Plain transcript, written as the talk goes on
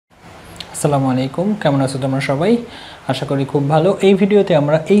আসসালামু আলাইকুম, কেমন আছো তোমরা সবাই? আশা করি খুব ভালো। এই ভিডিওতে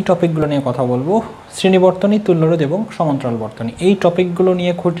আমরা এই টপিকগুলো নিয়ে কথা বলবো, শ্রেণী বর্তনী, তুল্যরোধ এবং সমান্তরাল বর্তনী। এই টপিকগুলো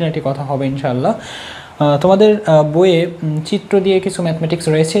নিয়ে খুঁটিনাটি কথা হবে ইনশাআল্লাহ। তোমাদের বইয়ে চিত্র দিয়ে কিছু ম্যাথমেটিক্স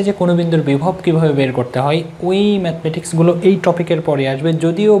রয়েছে যে কোনো বিন্দুর বিভব কীভাবে বের করতে হয়, ওই ম্যাথমেটিক্সগুলো এই টপিকের পরে আসবে।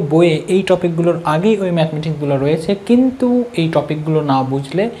 যদিও বইয়ে এই টপিকগুলোর আগেই ওই ম্যাথমেটিক্সগুলো রয়েছে, কিন্তু এই টপিকগুলো না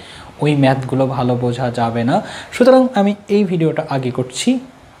বুঝলে ওই ম্যাথগুলো ভালো বোঝা যাবে না। সুতরাং আমি এই ভিডিওটা আগে করছি,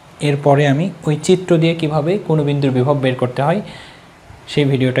 এরপরে আমি ওই চিত্র দিয়ে কিভাবে কোনো বিন্দুর বিভব বের করতে হয় সেই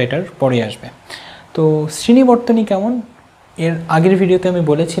ভিডিওটা এটার পরে আসবে। তো শ্রেণী বর্তনী কেমন, এর আগের ভিডিওতে আমি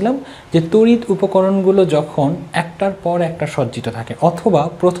বলেছিলাম যে তড়িৎ উপকরণগুলো যখন একটার পর একটা সজ্জিত থাকে, অথবা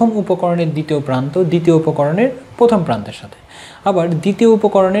প্রথম উপকরণের দ্বিতীয় প্রান্ত দ্বিতীয় উপকরণের প্রথম প্রান্তের সাথে, আবার দ্বিতীয়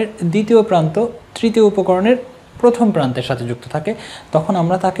উপকরণের দ্বিতীয় প্রান্ত তৃতীয় উপকরণের প্রথম প্রান্তের সাথে যুক্ত থাকে, তখন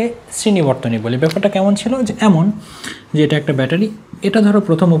আমরা তাকে শ্রেণী বর্তনী বলি। ব্যাপারটা কেমন ছিল, যে এমন যে এটা একটা ব্যাটারি, এটা ধরো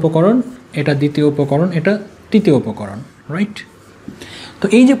প্রথম উপকরণ, এটা দ্বিতীয় উপকরণ, এটা তৃতীয় উপকরণ, রাইট? তো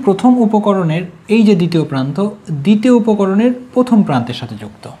এই যে প্রথম উপকরণের এই যে দ্বিতীয় প্রান্ত দ্বিতীয় উপকরণের প্রথম প্রান্তের সাথে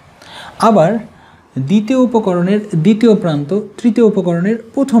যুক্ত, আবার দ্বিতীয় উপকরণের দ্বিতীয় প্রান্ত তৃতীয় উপকরণের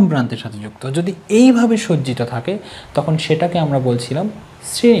প্রথম প্রান্তের সাথে যুক্ত, যদি এইভাবে সজ্জিত থাকে তখন সেটাকে আমরা বলছিলাম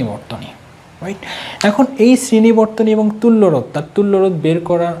শ্রেণী বর্তনী, রাইট? এখন এই শ্রেণী বর্তনী এবং তুল্যরোধ, তার তুল্যরোধ বের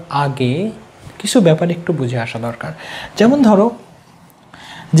করার আগে কিছু ব্যাপার একটু বুঝে আসা দরকার। যেমন ধরো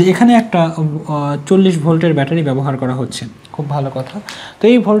যে এখানে একটা 40 ভোল্টের ব্যাটারি ব্যবহার করা হচ্ছে, খুব ভালো কথা। তো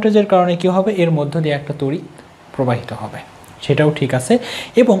এই ভোল্টেজের কারণে কী হবে, এর মধ্য দিয়ে একটা তড়িৎ প্রবাহিত হবে, সেটাও ঠিক আছে।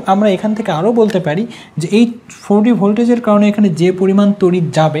 এবং আমরা এখান থেকে আরও বলতে পারি যে এই 40 ভোল্টেজের কারণে এখানে যে পরিমাণ তড়িৎ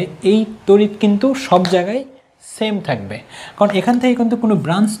যাবে, এই তড়িৎ কিন্তু সব জায়গায় সেম থাকবে, কারণ এখান থেকে কিন্তু কোনো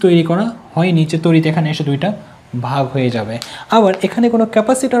ব্রাঞ্চ তৈরি করা হয়নি যে তড়িৎ এখানে এসে দুইটা ভাগ হয়ে যাবে। আবার এখানে কোনো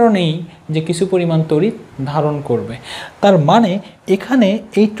ক্যাপাসিটারও নেই যে কিছু পরিমাণ তড়িৎ ধারণ করবে। তার মানে এখানে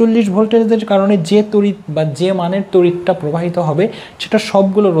এই 40 ভোল্টেজের কারণে যে তড়িৎ বা যে মানের তড়িৎটা প্রবাহিত হবে সেটা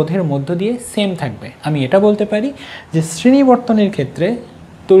সবগুলো রোধের মধ্য দিয়ে সেম থাকবে। আমি এটা বলতে পারি যে শ্রেণী বর্তনীর ক্ষেত্রে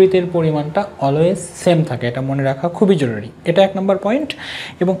তড়িতের পরিমাণটা অলওয়েজ সেম থাকে, এটা মনে রাখা খুবই জরুরি। এটা 1 নম্বর পয়েন্ট।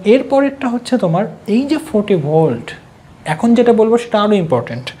 এবং এর পরেরটা হচ্ছে তোমার এই যে 40 ভোল্ট, এখন যেটা বলবো সেটা আরও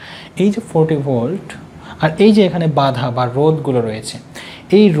ইম্পর্টেন্ট। এই যে 40 ভোল্ট আর এই যে এখানে বাধা বা রোধগুলো রয়েছে,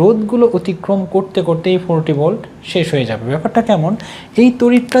 এই রোধগুলো অতিক্রম করতে করতে এই 40 ভোল্ট শেষ হয়ে যাবে। ব্যাপারটা কেমন, এই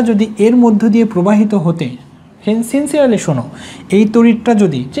তড়িৎটা যদি এর মধ্য দিয়ে প্রবাহিত হতে, সিনসিয়ারলি শোনো, এই তড়িৎটা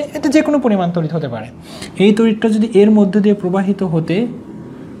যদি, যে এটা যে কোনো পরিমাণ তড়িৎ হতে পারে, এই তড়িৎটা যদি এর মধ্য দিয়ে প্রবাহিত হতে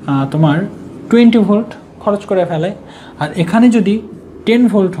তোমার 20 ভোল্ট খরচ করে ফেলে, আর এখানে যদি 10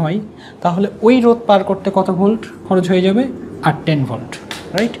 ভোল্ট হয়, তাহলে ওই রোধ পার করতে কত ভোল্ট খরচ হয়ে যাবে? আর 10 ভোল্ট,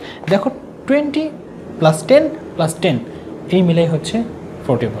 রাইট? দেখো 20 + 10 + 10 এই মিলেই হচ্ছে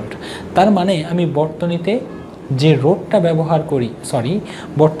 40 ভোল্ট। তার মানে আমি বর্তনীতে যে রোধটা ব্যবহার করি,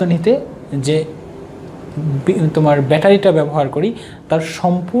 বর্তনীতে যে তোমার ব্যাটারিটা ব্যবহার করি, তার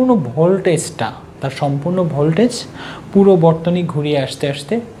সম্পূর্ণ ভোল্টেজ পুরো বর্তনী ঘুরিয়ে আসতে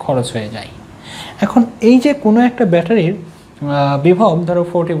আসতে খরচ হয়ে যায়। এখন এই যে কোনো একটা ব্যাটারির বিভব ধরো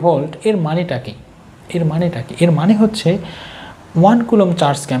 40 ভোল্ট, এর মানেটা কি? এর মানে হচ্ছে 1 কুলম্ব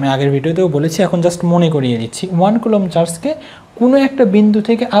চার্জকে, আমি আগের ভিডিওতেও বলেছি, এখন জাস্ট মনে করিয়ে দিচ্ছি, 1 কুলম্ব চার্জকে কোনো একটা বিন্দু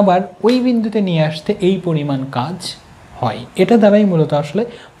থেকে আবার ওই বিন্দুতে নিয়ে আসতে এই পরিমাণ কাজ হয়। এটা দ্বারাই মূলত আসলে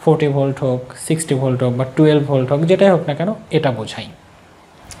 40 ভোল্ট হোক, 60 ভোল্ট হোক বা 12 ভোল্ট হোক, যেটাই হোক না কেন এটা বোঝাই।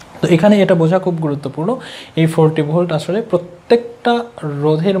 তো এখানে এটা বোঝা খুব গুরুত্বপূর্ণ। এই 40 ভোল্ট আসলে প্রত্যেকটা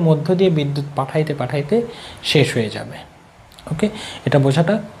রোধের মধ্য দিয়ে বিদ্যুৎ পাঠাইতে শেষ হয়ে যাবে। ওকে, এটা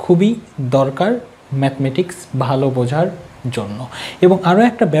বোঝাটা খুবই দরকার ম্যাথমেটিক্স ভালো বোঝার জন্য। এবং আরও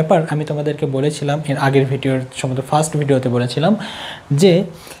একটা ব্যাপার আমি তোমাদেরকে বলেছিলাম এর আগের ভিডিওর, সম্ভবত ফার্স্ট ভিডিওতে বলেছিলাম, যে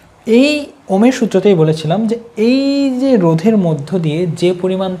এই ওমের সূত্রতেই বলেছিলাম যে এই যে রোধের মধ্য দিয়ে যে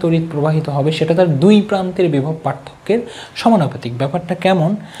পরিমাণ তড়িৎ প্রবাহিত হবে সেটা তার দুই প্রান্তের বিভব পার্থক্যের সমানুপাতিক। ব্যাপারটা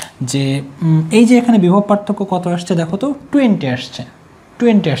কেমন, যে এই যে এখানে বিভব পার্থক্য কত আসছে দেখো তো, 20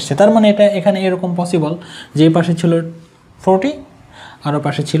 আসছে। তার মানে এটা এখানে এরকম পসিবল যে এই পাশে ছিল 40 আর ও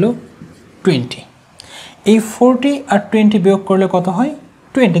পাশে ছিল 20। এই 40 আর 20 বিয়োগ করলে কত হয়?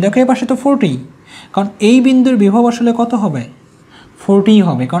 20। দেখো এই পাশে তো 40, কারণ এই বিন্দুর বিভব আসলে কত হবে? 40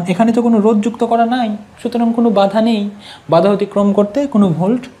 হবে, কারণ এখানে তো কোনো রোধ যুক্ত করা নাই, সুতরাং কোনো বাধা নেই। বাধা অতিক্রম করতে কোনো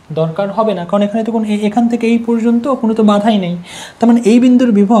ভোল্ট দরকার হবে না, কারণ এখানে তো কোনো, এখান থেকে এই পর্যন্ত কোনো তো বাধাই নেই। তার মানে এই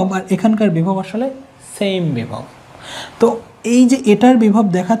বিন্দুর বিভব আর এখানকার বিভব আসলে সেম বিভব। তো এই যে এটার বিভব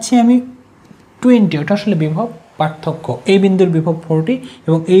দেখাচ্ছি আমি 20, ওটা আসলে বিভব পার্থক্য। এই বিন্দুর বিভব 40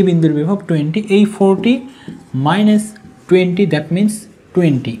 এবং এই বিন্দুর বিভব 20। এই 40 - 20 দ্যাট মিন্স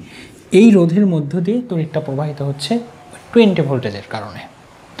 20। এই রোধের মধ্য দিয়ে তড়িৎটা প্রবাহিত হচ্ছে 20 ভোল্টেজের কারণে।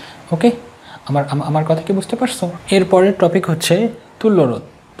 ওকে, আমার কথা কি বুঝতে পারছো? এরপরের টপিক হচ্ছে তুল্যরোধ।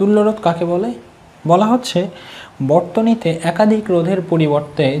 তুল্য রোধ কাকে বলে? বলা হচ্ছে বর্তনীতে একাধিক রোধের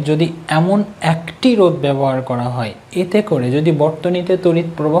পরিবর্তে যদি এমন একটি রোধ ব্যবহার করা হয়, এতে করে যদি বর্তনীতে তড়িৎ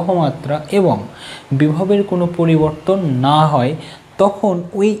প্রবাহ মাত্রা এবং বিভবের কোনো পরিবর্তন না হয়, তখন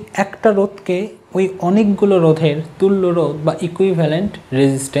ওই একটা রোধকে ওই অনেকগুলো রোধের তুল্য রোধ বা ইকুইভ্যালেন্ট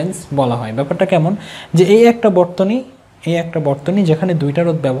রেজিস্ট্যান্স বলা হয়। ব্যাপারটা কেমন, যে এই একটা বর্তনী যেখানে দুইটা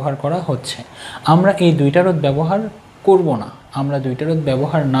রোধ ব্যবহার করা হচ্ছে, আমরা এই দুইটা রোধ ব্যবহার করব না, আমরা দুইটা রোধ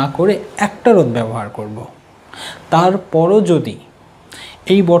ব্যবহার না করে একটা রোধ ব্যবহার করব। তারপরও যদি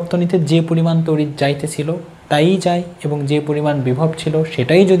এই বর্তনীতে যে পরিমাণ তড়িৎ যাইতেছিল তাই যায় এবং যে পরিমাণ বিভব ছিল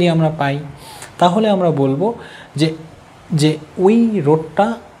সেটাই যদি আমরা পাই, তাহলে আমরা বলবো যে ওই রোধটা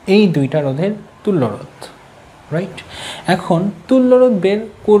এই দুইটা রোধের তুল্য রোধ, রাইট? এখন তুল্য রোধ বের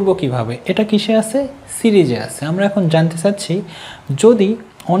করব কিভাবে? এটা কিসে আছে? সিরিজে আছে। আমরা এখন জানতে চাচ্ছি যদি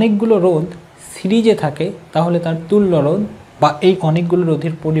অনেকগুলো রোধ সিরিজে থাকে তাহলে তার তুল্য রোধ বা এই অনেকগুলো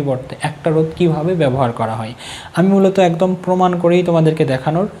রোধের পরিবর্তে একটা রোধ কিভাবে ব্যবহার করা হয়। আমি মূলত একদম প্রমাণ করেই তোমাদেরকে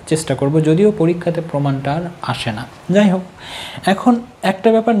দেখানোর চেষ্টা করব, যদিও পরীক্ষাতে প্রমাণটা আর আসে না। যাই হোক, এখন একটা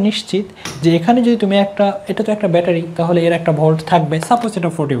ব্যাপার নিশ্চিত যে এখানে যদি তুমি এটা তো একটা ব্যাটারি, তাহলে এর একটা ভোল্ট থাকবে। সাপোজ এটা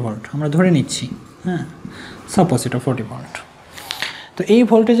 40 ভোল্ট আমরা ধরে নিচ্ছি, হ্যাঁ, সাপোজ এটা 40 ভোল্ট। তো এই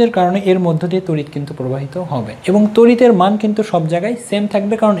ভোল্টেজের কারণে এর মধ্য দিয়ে তড়িৎ কিন্তু প্রবাহিত হবে এবং তড়িতের মান কিন্তু সব জায়গায় সেম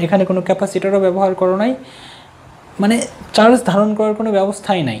থাকবে, কারণ এখানে কোনো ক্যাপাসিটরও ব্যবহার করো নাই, মানে চার্জ ধারণ করার কোনো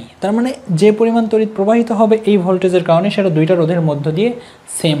ব্যবস্থাই নাই। তার মানে যে পরিমাণ তড়িৎ প্রবাহিত হবে এই ভোল্টেজের কারণে সেটা দুইটা রোধের মধ্য দিয়ে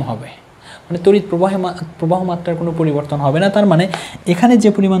সেম হবে, মানে তড়িৎ প্রবাহ মাত্রার কোনো পরিবর্তন হবে না। তার মানে এখানে যে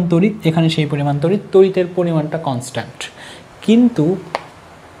পরিমাণ তড়িৎ এখানে সেই পরিমাণ তড়িতের পরিমাণটা কনস্ট্যান্ট, কিন্তু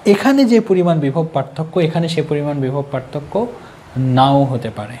এখানে যে পরিমাণ বিভব পার্থক্য এখানে সে পরিমাণ বিভব পার্থক্য নাও হতে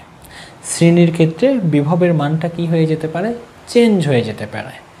পারে। শ্রেণীর ক্ষেত্রে বিভবের মানটা কি হয়ে যেতে পারে? চেঞ্জ হয়ে যেতে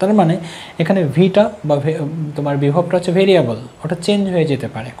পারে। তার মানে এখানে ভিটা বা তোমার বিভবটা হচ্ছে ভেরিয়েবল, ওটা চেঞ্জ হয়ে যেতে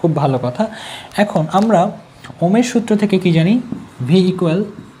পারে। খুব ভালো কথা। এখন আমরা ওমের সূত্র থেকে কি জানি? V equal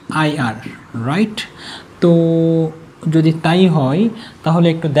IR, right? তো যদি তাই হয় তাহলে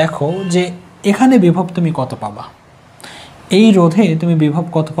একটু দেখো যে এখানে বিভব তুমি কত পাবা, এই রোধে তুমি বিভব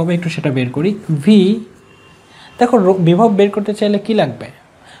কত পাবে একটু সেটা বের করি। ভি, দেখো বিভব বের করতে চাইলে কি লাগবে?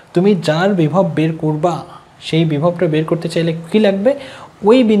 তুমি যার বিভব বের করবা সেই বিভবটা বের করতে চাইলে কি লাগবে?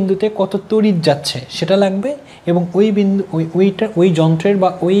 ওই বিন্দুতে কত তড়িৎ যাচ্ছে সেটা লাগবে এবং ওই বিন্দু ওই যন্ত্রের বা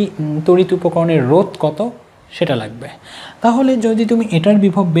ওই তড়িৎ উপকরণের রোধ কত সেটা লাগবে। তাহলে যদি তুমি এটার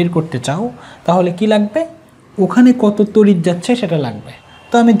বিভব বের করতে চাও তাহলে কি লাগবে? ওখানে কত তড়িৎ যাচ্ছে সেটা লাগবে।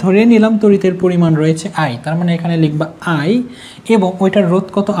 তো আমি ধরে নিলাম তড়িতের পরিমাণ রয়েছে I, তার মানে এখানে লিখবা I এবং ওইটার রোধ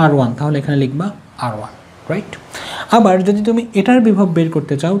কত R1, তাহলে এখানে লিখবা R1, রাইট? আবার যদি তুমি এটার বিভব বের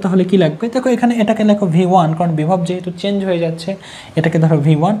করতে চাও তাহলে কি লাগবে? দেখো এখানে এটাকে লেখো V1, কারণ বিভব যেহেতু চেঞ্জ হয়ে যাচ্ছে, এটাকে ধরো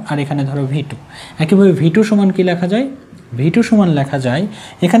V1 আর এখানে ধরো V2। একইভাবে V2 সমান কি লেখা যায়? V2 সমান লেখা যায়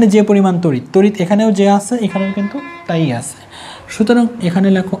এখানে যে পরিমাণ তড়িৎ এখানেও যে আছে এখানেও কিন্তু তাই আছে, সুতরাং এখানে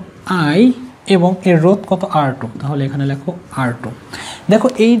লেখো I এবং এর রোধ কত? R2, তাহলে এখানে লেখো R2। দেখো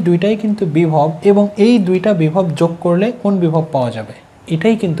এই দুইটাই কিন্তু বিভব এবং এই দুইটা বিভব যোগ করলে কোন বিভব পাওয়া যাবে?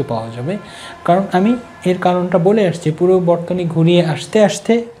 এটাই কিন্তু পাওয়া যাবে, কারণ আমি এর কারণটা বলে আসছি, পুরো বর্তনী ঘুরিয়ে আসতে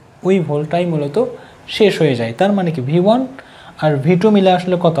আসতে ওই ভোল্টটাই মূলত শেষ হয়ে যায়। তার মানে কি V1 আর V2 মিলে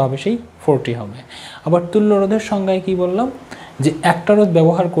আসলে কত হবে? সেই 40 হবে। আবার তুল্য রোধের সংজ্ঞায় কি বললাম? যে একটা রোধ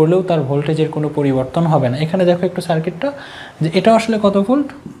ব্যবহার করলেও তার ভোল্টেজের কোনো পরিবর্তন হবে না। এখানে দেখো একটু সার্কিটটা, যে এটা আসলে কত ভোল্ট?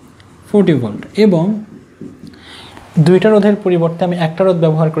 40 ভোল্ট এবং দুইটা রোধের পরিবর্তে আমি একটা রোধ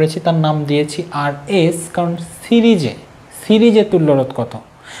ব্যবহার করেছি, তার নাম দিয়েছি RS, কারণ সিরিজে তুল্য রোধ কত,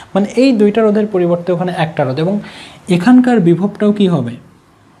 মানে এই দুইটা রোধের পরিবর্তে ওখানে একটা রোধ এবং এখানকার বিভবটাও কি হবে?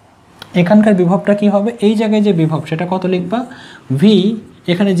 এখানকার বিভবটা কি হবে? এই জায়গায় যে বিভব সেটা কত লিখবা? V,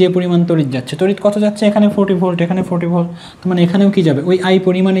 এখানে যে পরিমাণ তড়িৎ যাচ্ছে, তড়িৎ কত যাচ্ছে? এখানে 40 ভোল্ট, এখানে 40 ভোল্ট, তো মানে এখানেও কি যাবে? ওই I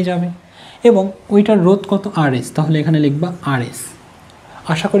পরিমাণে যাবে এবং ওইটার রোধ কত? RS, তাহলে এখানে লিখবা RS।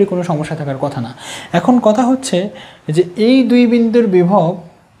 আশা করি কোনো সমস্যা থাকার কথা না। এখন কথা হচ্ছে যে এই দুই বিন্দুর বিভব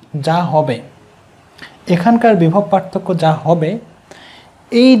যা হবে, এখানকার বিভব পার্থক্য যা হবে,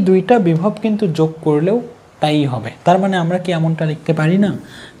 এই দুইটা বিভব কিন্তু যোগ করলেও তাই হবে। তার মানে আমরা কি এমনটা লিখতে পারি না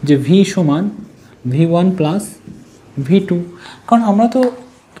যে V সমান V1 প্লাস V2, কারণ আমরা তো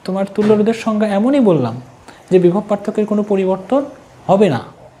তোমার তুল্য রোধের সংজ্ঞা এমনই বললাম যে বিভব পার্থক্যের কোনো পরিবর্তন হবে না,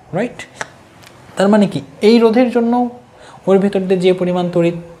 রাইট? তার মানে কি এই রোধের জন্য ওর ভিতর দিয়ে যে পরিমাণ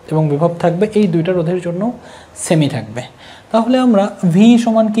তড়িৎ এবং বিভব থাকবে এই দুইটা রোধের জন্য সেমই থাকবে। তাহলে আমরা V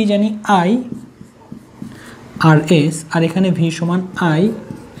সমান কি জানি? I RS, আর এখানে V সমান I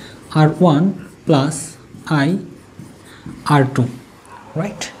R1 plus I R2,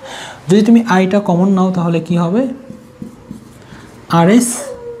 right? যদি তুমি আইটা কমন নাও তাহলে কি হবে? RS,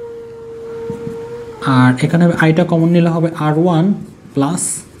 আর এখানে আইটা কমন নিলে হবে R1 প্লাস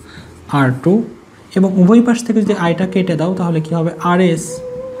R2 এবং উভয় পাশ থেকে যদি আইটা কেটে দাও তাহলে কি হবে RS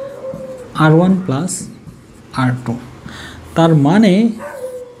R1 প্লাস R2। তার মানে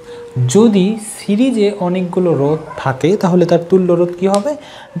যদি সিরিজে অনেকগুলো রোধ থাকে তাহলে তার তুল্য রোধ কী হবে,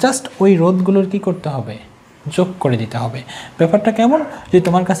 জাস্ট ওই রোধগুলোর কি করতে হবে, যোগ করে দিতে হবে। ব্যাপারটা কেমন, যদি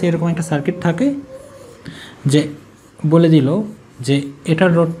তোমার কাছে এরকম একটা সার্কিট থাকে যে বলে দিল যে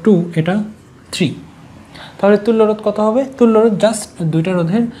এটার রোধ 2 এটা 3, তাহলে তুল্য রোধ কত হবে, তুল্য রোধ জাস্ট দুইটা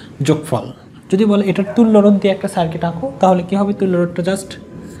রোধের যোগফল। যদি বলে এটার তুল্য রোধ দিয়ে একটা সার্কিট আঁকো তাহলে কি হবে, তুল্য রোধটা জাস্ট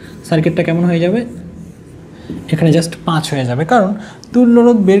সার্কিটটা কেমন হয়ে যাবে, এখানে জাস্ট 5 হয়ে যাবে। কারণ তুল্য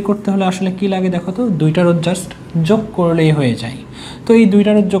রোধ বের করতে হলে আসলে কি লাগে দেখো তো, দুইটা রোধ জাস্ট যোগ করলেই হয়ে যায়। তো এই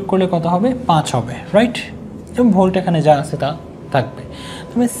দুইটা রোধ যোগ করলে কত হবে, 5 হবে, রাইট। এবং ভোল্ট এখানে যা আছে তা থাকবে।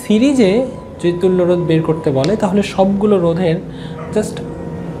 তবে সিরিজে যদি তুল্য রোধ বের করতে বলে তাহলে সবগুলো রোধের জাস্ট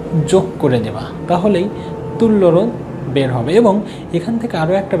যোগ করে দেবা, তাহলেই তুল্য রোধ বের হবে। এবং এখান থেকে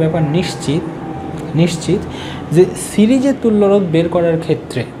আরও একটা ব্যাপার নিশ্চিত যে সিরিজে তুল্য রোধ বের করার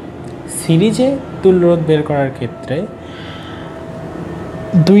ক্ষেত্রে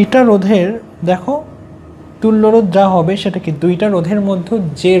দুইটা রোধের দেখো তুল্য রোধ যা হবে সেটা কি, দুইটা রোধের মধ্যে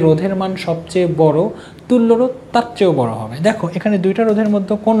যে রোধের মান সবচেয়ে বড় তুল্য রোধ তার চেয়েও বড় হবে। দেখো এখানে দুইটা রোধের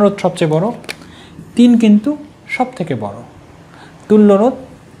মধ্যে কোন রোধ সবচেয়ে বড়, 3 কিন্তু সব থেকে বড়, তুল্য রোধ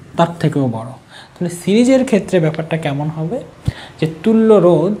তার থেকেও বড়। তাহলে সিরিজের ক্ষেত্রে ব্যাপারটা কেমন হবে যে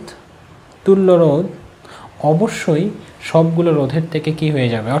তুল্য রোধ অবশ্যই সবগুলো রোধের থেকে কি হয়ে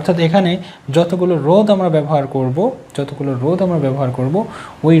যাবে, অর্থাৎ এখানে যতগুলো রোধ আমরা ব্যবহার করব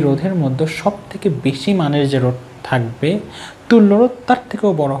ওই রোধের মধ্যে সব থেকে বেশি মানের যে রোধ থাকবে তুল্য রোধ তার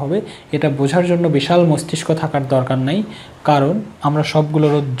থেকেও বড় হবে। এটা বোঝার জন্য বিশাল মস্তিষ্ক থাকার দরকার নাই, কারণ আমরা সবগুলো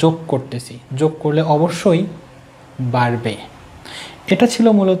রোধ যোগ করতেছি, যোগ করলে অবশ্যই বাড়বে। এটা ছিল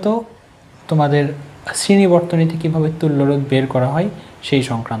মূলত তোমাদের শ্রেণী বর্তনীতে কীভাবে তুল্য রোধ বের করা হয় সেই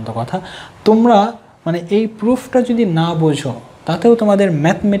সংক্রান্ত কথা। তোমরা মানে এই প্রুফটা যদি না বোঝো তাতেও তোমাদের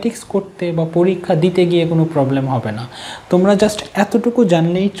ম্যাথমেটিক্স করতে বা পরীক্ষা দিতে গিয়ে কোনো প্রবলেম হবে না। তোমরা জাস্ট এতটুকু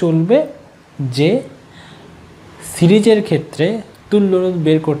জানলেই চলবে যে সিরিজের ক্ষেত্রে তুল্য রোধ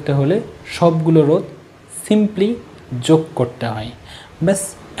বের করতে হলে সবগুলো রোধ সিম্পলি যোগ করতে হয়, ব্যাস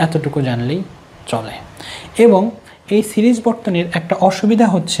এতটুকু জানলেই চলে। এবং এই সিরিজ বর্তনীর একটা অসুবিধা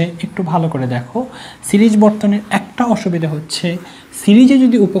হচ্ছে, একটু ভালো করে দেখো, সিরিজ বর্তনীর একটা অসুবিধা হচ্ছে সিরিজে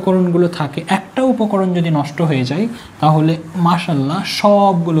যদি উপকরণগুলো থাকে, একটা উপকরণ যদি নষ্ট হয়ে যায় তাহলে মাশাআল্লাহ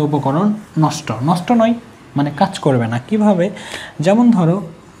সবগুলো উপকরণ নষ্ট নয় মানে কাজ করবে না। কিভাবে, যেমন ধরো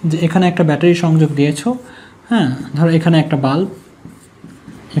যে এখানে একটা ব্যাটারি সংযোগ দিয়েছো, হ্যাঁ, ধরো এখানে একটা বাল্ব,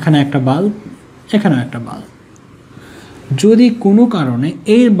 এখানেও একটা বাল্ব, যদি কোনো কারণে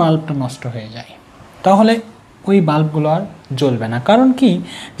এই বাল্বটা নষ্ট হয়ে যায় তাহলে ওই বাল্বগুলো আর জ্বলবে না। কারণ কি,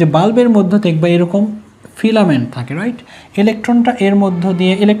 যে বাল্বের মধ্যে দেখবে এরকম ফিলামেন্ট থাকে, রাইট। ইলেকট্রনটা এর মধ্য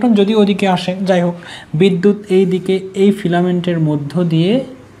দিয়ে, ইলেকট্রন যদি ওদিকে আসে, যাই হোক, বিদ্যুৎ এই দিকে এই ফিলামেন্টের মধ্য দিয়ে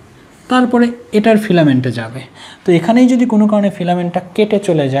তারপরে এটার ফিলামেন্টে যাবে। তো এখানেই যদি কোনো কারণে ফিলামেন্টটা কেটে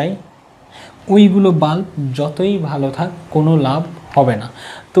চলে যায়, ওইগুলো বাল্ব যতই ভালো থাক কোনো লাভ হবে না।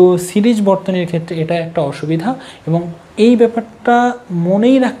 তো সিরিজ বর্তনীর ক্ষেত্রে এটা একটা অসুবিধা, এবং এই ব্যাপারটা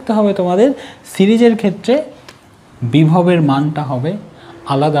মনেই রাখতে হবে তোমাদের। সিরিজের ক্ষেত্রে বিভবের মানটা হবে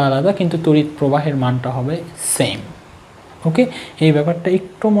আলাদা কিন্তু তড়িৎ প্রবাহের মানটা হবে সেম। ওকে, এই ব্যাপারটা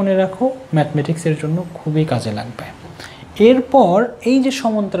একটু মনে রাখো, ম্যাথমেটিক্সের জন্য খুবই কাজে লাগবে। এরপর এই যে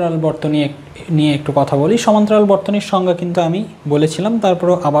সমান্তরাল বর্তনী নিয়ে একটু কথা বলি। সমান্তরাল বর্তনীর সংজ্ঞা কিন্তু আমি বলেছিলাম,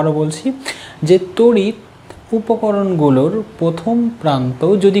 তারপরও আবারও বলছি যে তড়িৎ উপকরণগুলোর প্রথম প্রান্ত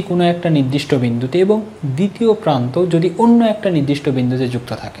যদি কোনো একটা নির্দিষ্ট বিন্দুতে এবং দ্বিতীয় প্রান্ত যদি অন্য একটা নির্দিষ্ট বিন্দুতে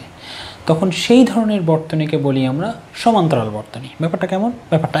যুক্ত থাকে, তখন সেই ধরনের বর্তনীকে বলি আমরা সমান্তরাল বর্তনী। ব্যাপারটা কেমন,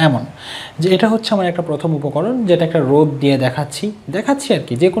 ব্যাপারটা এমন যে এটা হচ্ছে আমার একটা প্রথম উপকরণ, যেটা একটা রোধ দিয়ে দেখাচ্ছি আর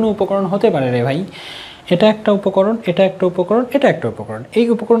কি, যে কোনো উপকরণ হতে পারে রে ভাই। এটা একটা উপকরণ, এটা একটা উপকরণ, এটা একটা উপকরণ। এই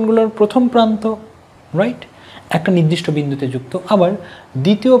উপকরণগুলোর প্রথম প্রান্ত, রাইট, একটা নির্দিষ্ট বিন্দুতে যুক্ত, আবার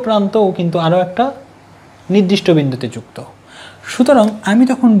দ্বিতীয় প্রান্তও কিন্তু আরও একটা নির্দিষ্ট বিন্দুতে যুক্ত। সুতরাং আমি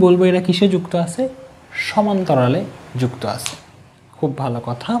তখন বলবো এরা কিসে যুক্ত আছে, সমান্তরালে যুক্ত আছে। খুব ভালো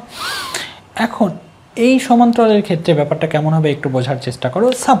কথা। এখন এই সমান্তরালের ক্ষেত্রে ব্যাপারটা কেমন হবে একটু বোঝার চেষ্টা করো।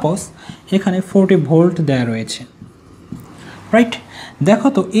 সাপোজ এখানে 40 ভোল্ট দেয়া রয়েছে, রাইট। দেখো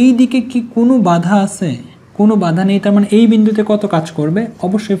তো এই দিকে কি কোনো বাধা আছে, কোনো বাধা নেই। তার মানে এই বিন্দুতে কত কাজ করবে,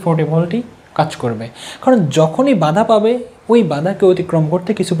 অবশ্যই 40 ভোল্টই কাজ করবে। কারণ যখনই বাধা পাবে ওই বাধাকে অতিক্রম করতে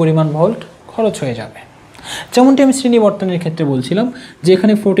কিছু পরিমাণ ভোল্ট খরচ হয়ে যাবে। যেমনটি আমি শ্রেণী বর্তনীর ক্ষেত্রে বলছিলাম যে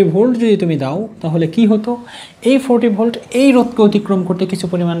এখানে 40 ভোল্ট যদি তুমি দাও তাহলে কি হতো, এই 40 ভোল্ট এই রোধকে অতিক্রম করতে কিছু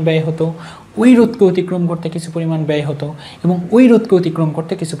পরিমাণ ব্যয় হতো, ওই রোধকে অতিক্রম করতে কিছু পরিমাণ ব্যয় হতো, এবং ওই রোধকে অতিক্রম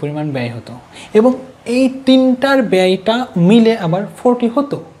করতে কিছু পরিমাণ ব্যয় হতো, এবং এই তিনটার ব্যয়টা মিলে আবার 40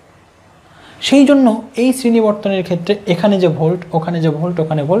 হতো। সেই জন্য এই শ্রেণী বর্তনের ক্ষেত্রে এখানে যে ভোল্ট, ওখানে যে ভোল্ট,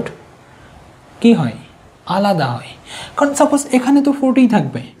 ওখানে ভোল্ট কি হয়, আলাদা হয়। কারণ সাপোজ এখানে তো 40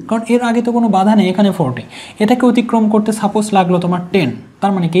 থাকবে, কারণ এর আগে তো কোনো বাধা নেই, এখানে 40, এটাকে অতিক্রম করতে সাপোজ লাগলো তোমার 10,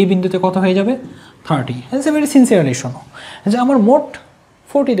 তার মানে কি এই বিন্দুতে কত হয়ে যাবে, 30। হ্যাঁ, ভেরি সিনসিয়ারলি শোনো যে আমার মোট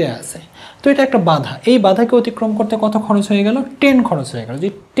 40 দেওয়া আছে, তো এটা একটা বাধা, এই বাধাকে অতিক্রম করতে কত খরচ হয়ে গেল, 10 খরচ হয়ে গেল।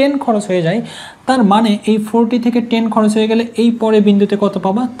 যদি 10 খরচ হয়ে যায় তার মানে এই 40 থেকে 10 খরচ হয়ে গেলে এই পরে বিন্দুতে কত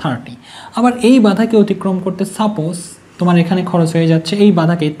পাবা, 30। আবার এই বাধাকে অতিক্রম করতে সাপোজ তোমার এখানে খরচ হয়ে যাচ্ছে,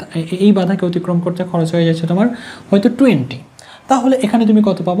 এই বাধাকে অতিক্রম করতে খরচ হয়ে যাচ্ছে তোমার হয়তো 20, তাহলে এখানে তুমি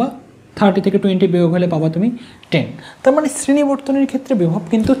কত পাবা, 30 থেকে 20 বিয়োগ হলে পাবা তুমি 10। তার মানে শ্রেণী বর্তনের ক্ষেত্রে বিভব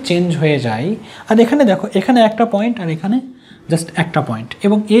কিন্তু চেঞ্জ হয়ে যায়। আর এখানে দেখো, এখানে একটা পয়েন্ট আর এখানে জাস্ট একটা পয়েন্ট,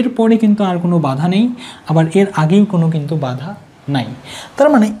 এবং এর পরে কিন্তু আর কোনো বাধা নেই, আবার এর আগেও কোনো কিন্তু বাধা নাই। তার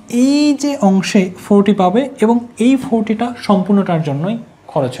মানে এই যে অংশে 40 পাবে এবং এই 40টা সম্পূর্ণটার জন্যই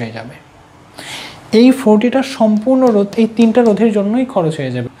খরচ হয়ে যাবে, এই 40টা সম্পূর্ণ রোধ, এই 3টা রোধের জন্যই খরচ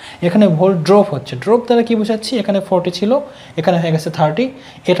হয়ে যাবে। এখানে ভোল্ট ড্রপ হচ্ছে, ড্রপ দ্বারা কি বোঝাচ্ছি, এখানে 40 ছিল, এখানে হয়ে গেছে 30,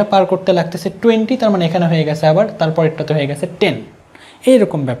 এটা পার করতে লাগতেছে 20, তার মানে এখানে হয়ে গেছে আবার তারপরেরটাতে হয়ে গেছে 10।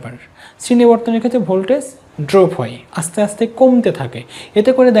 এইরকম ব্যাপার শ্রেণী বর্তনের ক্ষেত্রে ভোল্টেজ ড্রপ হয়, আস্তে আস্তে কমতে থাকে,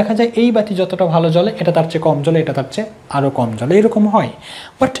 এতে করে দেখা যায় এই বাতি যতটা ভালো জ্বলে এটা তার চেয়ে কম জ্বলে, এটা তার চেয়ে আরও কম জ্বলে, এরকম হয়।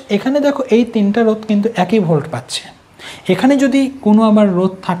 বাট এখানে দেখো এই 3টা রোধ কিন্তু একই ভোল্ট পাচ্ছে, এখানে যদি কোনো আবার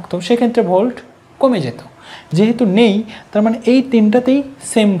রোধ থাকতো সেক্ষেত্রে ভোল্ট কমে যেত, যেহেতু নেই তার মানে এই 3টাতেই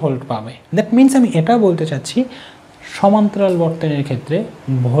সেম ভোল্ট পাবে। দ্যাট মিনস আমি এটা বলতে চাচ্ছি সমান্তরাল বর্তনের ক্ষেত্রে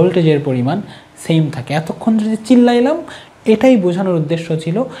ভোল্টেজের পরিমাণ সেম থাকে। এতক্ষণ যদি চিল্লাইলাম এটাই বোঝানোর উদ্দেশ্য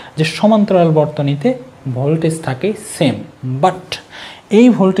ছিল যে সমান্তরাল বর্তনীতে ভোল্টেজ থাকে সেম, বাট এই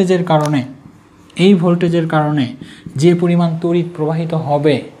ভোল্টেজের কারণে যে পরিমাণ তড়িৎ প্রবাহিত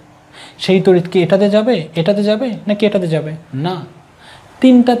হবে সেই তড়িৎ কি এটাতে যাবে নাকি এটাতে যাবে না,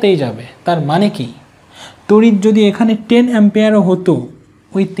 3টাতেই যাবে। তার মানে কি তড়িৎ যদি এখানে 10 অ্যাম্পিয়ারও হতো,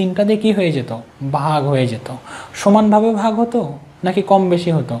 ওই 3টাতে কি হয়ে যেত, ভাগ হয়ে যেত। সমানভাবে ভাগ হতো নাকি কম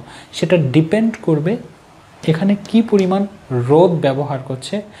বেশি হতো সেটা ডিপেন্ড করবে এখানে কি পরিমাণ রোধ ব্যবহার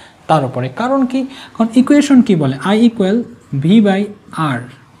করছে তার উপরে। কারণ কি, কারণ ইকুয়েশন কি বলে, I = V/R।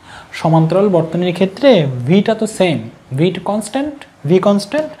 সমান্তরাল বর্তনীর ক্ষেত্রে ভিটা তো সেম, ভি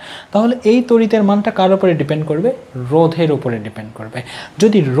কনস্ট্যান্ট, তাহলে এই তড়িতের মানটা কার উপরে ডিপেন্ড করবে, রোধের উপরে ডিপেন্ড করবে।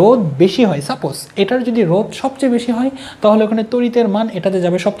 যদি রোধ বেশি হয়, সাপোজ এটার যদি রোধ সবচেয়ে বেশি হয় তাহলে ওখানে তড়িতের মান এটাতে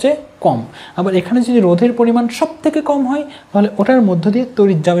যাবে সবচেয়ে কম, আবার এখানে যদি রোধের পরিমাণ সব থেকে কম হয় তাহলে ওটার মধ্য দিয়ে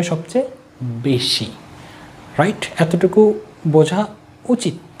তড়িৎ যাবে সবচেয়ে বেশি। রাইট, এতটুকু বোঝা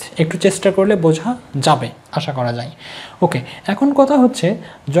উচিত, একটু চেষ্টা করলে বোঝা যাবে, আশা করা যায়। ওকে, এখন কথা হচ্ছে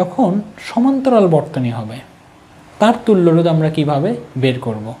যখন সমান্তরাল বর্তনী হবে তার তুল্য রোধ আমরা কিভাবে বের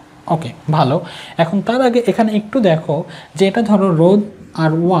করব। ওকে, ভালো। এখন তার আগে এখানে একটু দেখো যে এটা ধরো রোধ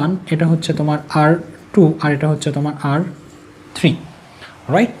R1, এটা হচ্ছে তোমার R2 আর এটা হচ্ছে তোমার R3,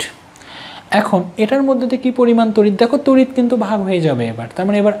 রাইট। এখন এটার মধ্যে দিয়ে কী পরিমাণ তড়িৎ, দেখো তড়িৎ কিন্তু ভাগ হয়ে যাবে এবার, তার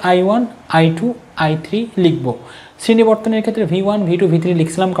মানে এবার I1 I2 I3 লিখব। শ্রেণী বর্তনের ক্ষেত্রে V1 V2 V3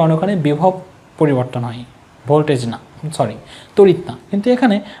 লিখছিলাম কারণ ওখানে বিভব পরিবর্তন হয়, ভোল্টেজ না, সরি তড়িৎ না। কিন্তু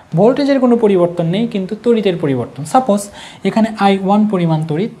এখানে ভোল্টেজের কোনো পরিবর্তন নেই কিন্তু তড়িতের পরিবর্তন। সাপোজ এখানে I1 পরিমাণ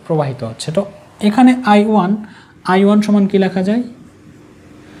তড়িৎ প্রবাহিত হচ্ছে, তো এখানে I1 সমান কি লেখা যায়,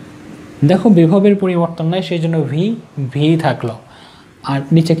 দেখো বিভবের পরিবর্তন নাই সেই জন্য V থাকলো, আর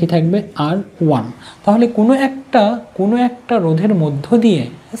নিচে কি থাকবে R1। তাহলে কোনো একটা রোধের মধ্য দিয়ে,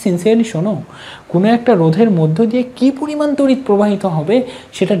 সিনসিয়ারলি শোনো, কোনো একটা রোধের মধ্য দিয়ে কি পরিমাণ তড়িৎ প্রবাহিত হবে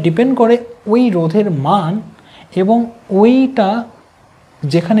সেটা ডিপেন্ড করে ওই রোধের মান এবং ওইটা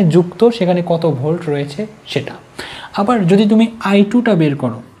যেখানে যুক্ত সেখানে কত ভোল্ট রয়েছে সেটা। আবার যদি তুমি I2টা বের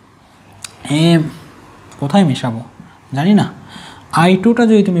করো, কোথায় মেশাবো জানি না, I2টা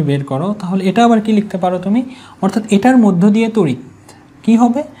যদি তুমি বের করো তাহলে এটা আবার কি লিখতে পারো তুমি, অর্থাৎ এটার মধ্য দিয়ে তড়িৎ কি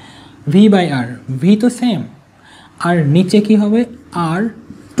হবে, V/R, V তো সেম, আর নিচে কি হবে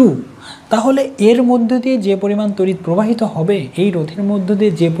R2। তাহলে এর মধ্য দিয়ে যে পরিমাণ তড়িৎ প্রবাহিত হবে, এই রোধের মধ্য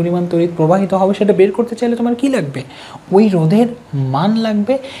দিয়ে যে পরিমাণ তড়িৎ প্রবাহিত হবে সেটা বের করতে চাইলে তোমার কি লাগবে, ওই রোধের মান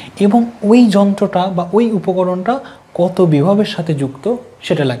লাগবে এবং ওই যন্ত্রটা বা ওই উপকরণটা কত বিভবের সাথে যুক্ত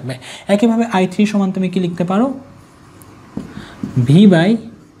সেটা লাগবে। একইভাবে I3 সমান তুমি কি লিখতে পারো,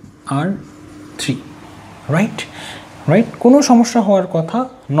 V/R3, রাইট। কোনো সমস্যা হওয়ার কথা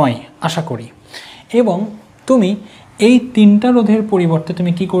নয় আশা করি। এবং তুমি এই 3টা রোধের পরিবর্তে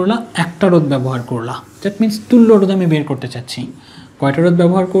তুমি কি করলা, একটা রোধ ব্যবহার করলা। দ্যাট মিনস তুল্য রোধ আমি বের করতে চাচ্ছি, কয়টা রোধ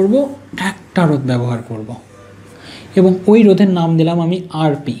ব্যবহার করব, একটা রোধ ব্যবহার করব। এবং ওই রোধের নাম দিলাম আমি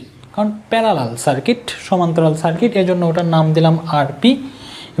RP, কারণ প্যারালাল সার্কিট, সমান্তরাল সার্কিট, এজন্য ওটার নাম দিলাম RP।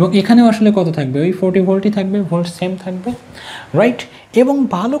 এবং এখানেও আসলে কত থাকবে, ওই 40 ভোল্টই থাকবে, ভোল্ট সেম থাকবে, রাইট। এবং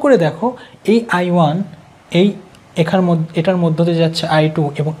ভালো করে দেখো এই I1 এই এটার মধ্য দিয়ে যাচ্ছে I2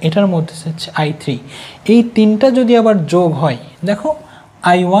 এবং এটার মধ্যে যাচ্ছে I3, এই তিনটা যদি আবার যোগ হয়, দেখো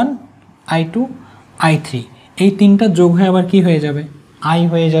I1 I2 I3 এই তিনটা যোগ হয়ে আবার কি হয়ে যাবে, I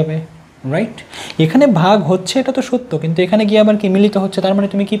হয়ে যাবে, রাইট। এখানে ভাগ হচ্ছে এটা তো সত্য, কিন্তু এখানে গিয়ে আবার কি মিলিত হচ্ছে, তার মানে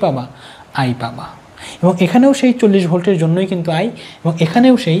তুমি কি পাবা, I পাবা। এবং এখানেও সেই 40 ভোল্টের জন্যই কিন্তু I, এবং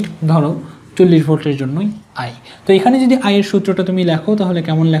এখানেও সেই ধরো 40 ভোল্টের জন্যই I। তো এখানে যদি I এর সূত্রটা তুমি লেখো তাহলে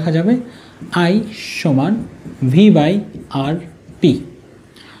কেমন লেখা যাবে, I সমান V/RP,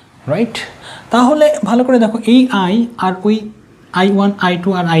 রাইট। তাহলে ভালো করে দেখো এই I আর ওই I1 I2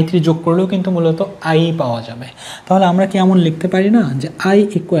 আর I3 যোগ করলেও কিন্তু মূলত I পাওয়া যাবে। তাহলে আমরা কি এমন লিখতে পারি না যে I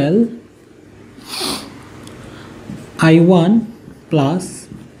equal I1 plus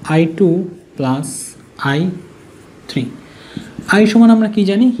I2 plus I3। I সমান আমরা কি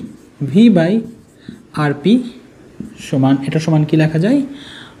জানি, V/RP সমান, এটা সমান কি লেখা যায়,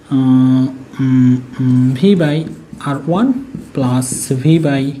 V/R1 plus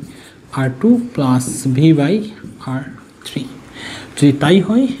V/R2 plus V/R3। যদি তাই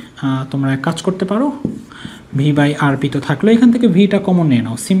হয় তোমরা এক কাজ করতে পারো, V/RP তো থাকলো, এখান থেকে ভিটা কমন নিয়ে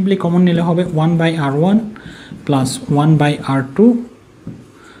নাও, সিম্পলি কমন নিলে হবে 1/R1 plus 1/R2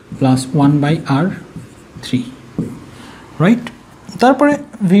 plus 1/R3, right. তারপরে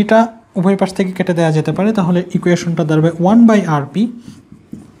ভিটা উভয় পাশ থেকে কেটে দেওয়া যেতে পারে, তাহলে ইকুয়েশনটা দাঁড়াবে 1/RP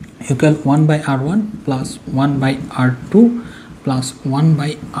equal 1/R1 plus 1/R2 plus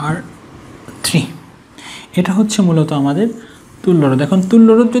 1/R3। এটা হচ্ছে মূলত আমাদের তুল্যরোধ। এখন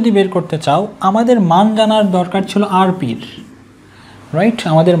তুল্যরোধ যদি বের করতে চাও, আমাদের মান জানার দরকার ছিল RPর, রাইট,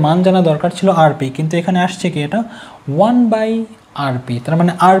 আমাদের মান জানা দরকার ছিল RP, কিন্তু এখানে আসছে কি এটা 1/RP। তার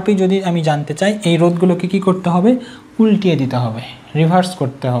মানে RP যদি আমি জানতে চাই, এই রোধগুলোকে কি করতে হবে, উল্টিয়ে দিতে হবে, রিভার্স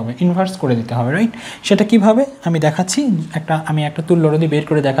করতে হবে, ইনভার্স করে দিতে হবে, রাইট। সেটা কিভাবে আমি দেখাচ্ছি, আমি একটা তুল্যরোধী বের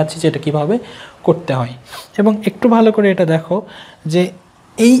করে দেখাচ্ছি যে এটা কীভাবে করতে হয়। এবং একটু ভালো করে এটা দেখো যে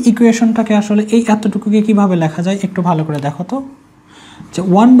এই ইকুয়েশনটাকে আসলে এই এতটুকুকে কীভাবে লেখা যায়, একটু ভালো করে দেখো তো, যে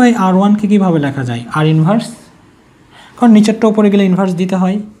 1/R1কে কীভাবে লেখা যায়, R ইনভার্স, কারণ নিচেরটা উপরে গেলে ইনভার্স দিতে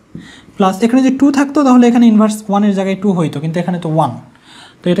হয়, প্লাস এখানে যে 2 থাকতো তাহলে এখানে ইনভার্স 1-এর জায়গায় 2 হইতো, কিন্তু এখানে তো 1,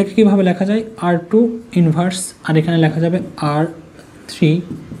 তো এটাকে কীভাবে লেখা যায়, R2 ইনভার্স, আর এখানে লেখা যাবে R3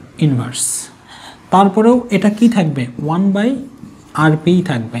 ইনভার্স। তারপরেও এটা কি থাকবে, 1/RP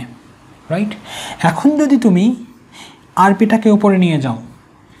থাকবে, রাইট। এখন যদি তুমি RPটাকে উপরে নিয়ে যাও,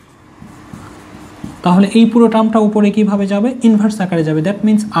 তাহলে এই পুরো টার্মটা উপরে কিভাবে যাবে, ইনভার্স আকারে যাবে। That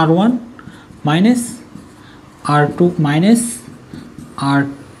means R1 minus R2 minus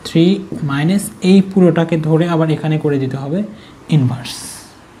R3 minus এই পুরোটাকে ধরে আবার এখানে করে দিতে হবে ইনভার্স।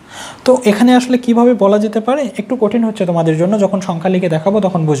 তো এখানে আসলে কিভাবে বলা যেতে পারে, একটু কঠিন হচ্ছে তোমাদের জন্য, যখন সংখ্যা লিখে দেখাবো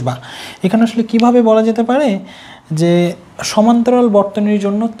তখন বুঝবা। এখানে আসলে কিভাবে বলা যেতে পারে যে সমান্তরাল বর্তনীর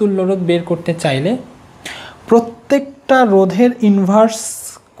জন্য তুল্যরোধ বের করতে চাইলে প্রত্যেকটা রোধের ইনভার্স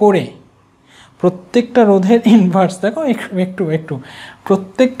করে, প্রত্যেকটা রোধের ইনভার্স দেখো একটু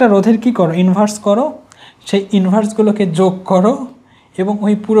প্রত্যেকটা রোধের কি করো, ইনভার্স করো, সেই ইনভার্সগুলোকে যোগ করো এবং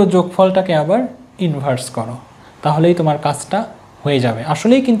ওই পুরো যোগফলটাকে আবার ইনভার্স করো, তাহলেই তোমার কাজটা হয়ে যাবে।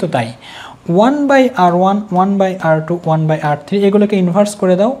 আসলেই কিন্তু তাই, 1/R1 1/R2 1/R3 এগুলোকে ইনভার্স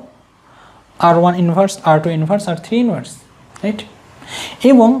করে দাও, R1 inverse, R2 inverse, R3 inverse, right.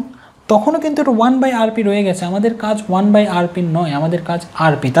 এবং তখনও কিন্তু এটা 1/RP রয়ে গেছে, আমাদের কাজ 1/RP নয়, আমাদের কাজ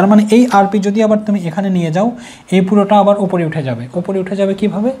RP। তার মানে এই RP যদি আবার তুমি এখানে নিয়ে যাও, এই পুরোটা আবার উপরে উঠে যাবে। উপরে উঠে যাবে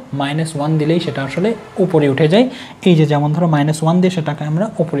কিভাবে, -1 দিলেই সেটা আসলে উপরে উঠে যায়। এই যে যেমন ধরো -1 দিয়ে সেটাকে আমরা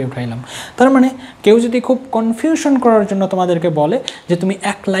উপরে উঠাইলাম। তার মানে কেউ যদি খুব কনফিউশন করার জন্য তোমাদেরকে বলে যে তুমি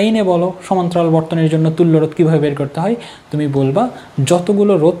এক লাইনে বলো সমান্তরাল বর্তনীর জন্য তুল্যরোধ কীভাবে বের করতে হয়, তুমি বলবা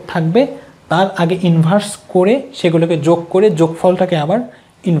যতগুলো রোধ থাকবে তার আগে ইনভার্স করে সেগুলোকে যোগ করে যোগফলটাকে আবার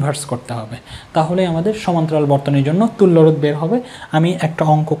ইনভার্স করতে হবে, তাহলে আমাদের সমান্তরাল বর্তনীর জন্য তুল্যরোধ বের হবে। আমি একটা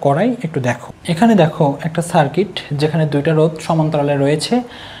অঙ্ক করাই, একটু দেখো। এখানে দেখো একটা সার্কিট যেখানে দুইটা রোধ সমান্তরালে রয়েছে,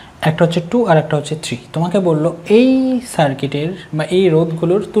 একটা হচ্ছে 2 আর একটা হচ্ছে 3। তোমাকে বললো এই সার্কিটের বা এই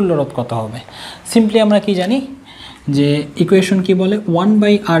রোধগুলোর তুল্যরোধ কত হবে। সিম্পলি আমরা কি জানি যে ইকুয়েশন কি বলে,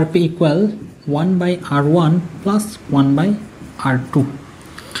 1/RP equal 1/R1 plus 1/R2,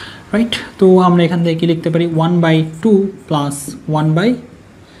 right. তো আমরা এখান থেকে কি লিখতে পারি, 1/2 প্লাস 1/3,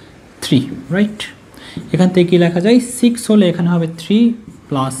 রাইট। এখান থেকে কি লেখা যায়, 6 হলে এখানে হবে 3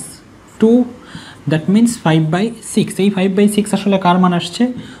 প্লাস 2, দ্যাট মিন্স 5/6। এই 5/6 আসলে কার মান আসছে,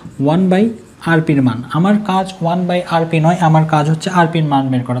 1/RPর মান। আমার কাজ 1/RP নয়, আমার কাজ হচ্ছে RPর মান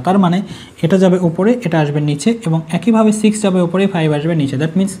বের করা। তার মানে এটা যাবে উপরে, এটা আসবে নিচে, এবং একইভাবে 6 যাবে উপরে, 5 আসবে নিচে।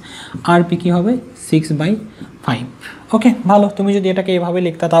 দ্যাট মিন্স RP কি হবে, 6/5। ওকে, ভালো। তুমি যদি এটাকে এভাবে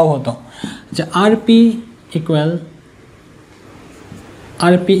লিখতে তাও হতো যে RP equal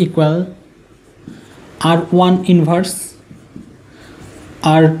RP equal R1 inverse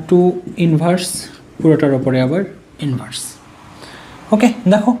R2 inverse পুরোটার ওপরে আবার ইনভার্স। ওকে,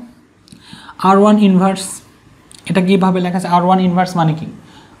 দেখো R1 ইনভার্স এটা কীভাবে লেখা আছে? R1 ইনভার্স মানে কি?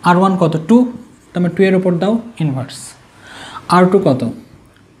 R1 কত? 2, তুমি 2 এর ওপর দাও ইনভার্স। R2 কত?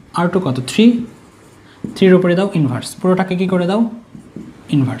 R2 কত? 3, 3 এর ওপরে দাও ইনভার্স। পুরোটাকে কী করে দাও?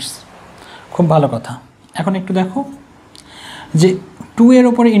 ইনভার্স। খুব ভালো কথা। এখন একটু দেখো যে 2 এর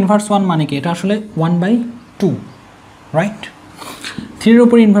ওপরে ইনভার্স 1 মানে কি? এটা আসলে 1/2, রাইট? 3 এর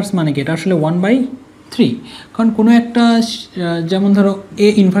ওপরে ইনভার্স মানে কি? এটা আসলে 1/3। কারণ কোনো একটা যেমন ধরো A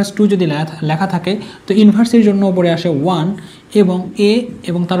ইনভার্স 2 যদি লেখা থাকে তো ইনভার্সের জন্য ওপরে আসে 1 এবং A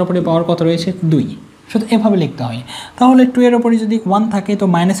এবং তার উপরে পাওয়ার কত রয়েছে? 2। শুধু এভাবে লিখতে হয়। তাহলে 2 এর ওপরে যদি 1 থাকে তো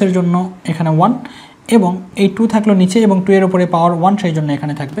মাইনাসের জন্য এখানে 1 এবং এই 2 থাকলো নিচে এবং 2 এর ওপরে পাওয়ার 1, সেই জন্য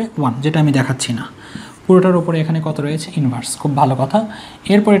এখানে থাকবে 1, যেটা আমি দেখাচ্ছি না। পুরোটার ওপরে এখানে কত রয়েছে? ইনভার্স। খুব ভালো কথা।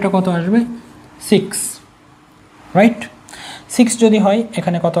 এরপর এটা কত আসবে? 6, রাইট? 6 যদি হয়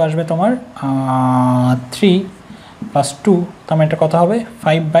এখানে কত আসবে তোমার? 3 + 2, তার এটা কত হবে?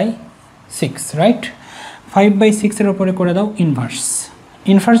 5/6, রাইট? 5/6 এর ওপরে করে দাও ইনভার্স।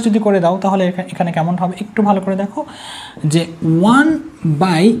 ইনভার্স যদি করে দাও তাহলে এখানে কেমন হবে একটু ভালো করে দেখো যে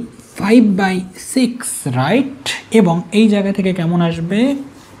 1/5/6, রাইট? এবং এই জায়গা থেকে কেমন আসবে?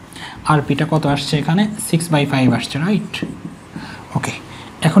 আরপিটা কত আসছে এখানে? 6/5 আসছে, রাইট? ওকে,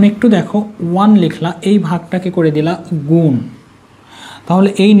 এখন একটু দেখো 1 লিখলা, এই ভাগটাকে করে দিলা গুণ, তাহলে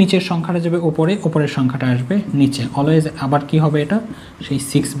এই নিচের সংখ্যাটা যাবে উপরে, উপরের সংখ্যাটা আসবে নিচে। অলওয়েজ আবার কি হবে? এটা সেই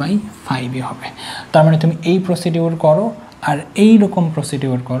 6/5 হবে। তার মানে তুমি এই প্রসিডিউর করো আর এই রকম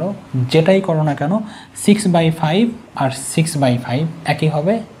প্রসিডিউর করো, যেটাই করো না কেন 6/5 আর 6/5 একই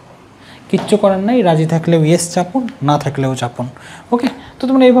হবে। কিচ্ছু করার নাই, রাজি থাকলেও ইয়েস চাপুন, না থাকলেও চাপুন। ওকে, তো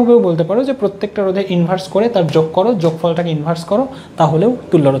তোমরা এইভাবেও বলতে পারো যে প্রত্যেকটা রোধে ইনভার্স করে তার যোগ করো, যোগফলটাকে ইনভার্স করো, তাহলেও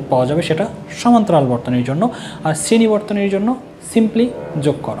তুল্যরোধ পাওয়া যাবে। সেটা সমান্তরাল বর্তনীর জন্য। আর শ্রেণী বর্তনীর জন্য সিম্পলি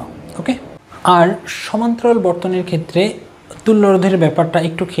যোগ করো। ওকে, আর সমান্তরাল বর্তনীর ক্ষেত্রে তুল্যরোধের ব্যাপারটা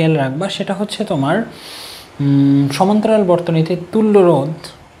একটু খেয়াল রাখবা। সেটা হচ্ছে তোমার সমান্তরাল বর্তনীতে তুল্যরোধ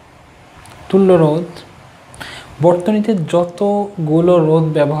বর্তনীতে যতগুলো রোধ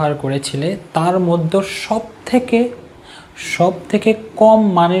ব্যবহার করেছিলে তার মধ্যে সব থেকে কম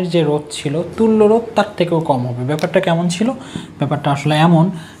মানের যে রোধ ছিল তুল্যরোধ তার থেকেও কম হবে। ব্যাপারটা কেমন ছিল? ব্যাপারটা আসলে এমন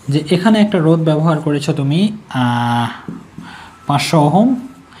যে এখানে একটা রোধ ব্যবহার করেছো তুমি 500 ওহম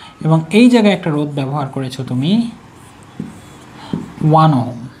এবং এই জায়গায় একটা রোধ ব্যবহার করেছো তুমি 1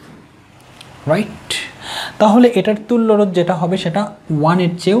 ওহম, রাইট? তাহলে এটার তুল্যরোধ যেটা হবে সেটা 1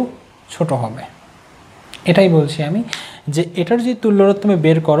 এর চেয়েও ছোট হবে। এটাই বলছি আমি যে এটার যদি তুল্যরোধ তুমি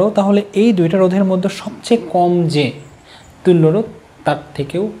বের করো তাহলে এই দুইটা রোধের মধ্যে সবচেয়ে কম যে তুল্যরোধ তার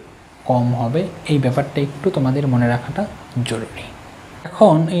থেকেও কম হবে। এই ব্যাপারটা একটু তোমাদের মনে রাখাটা জরুরি।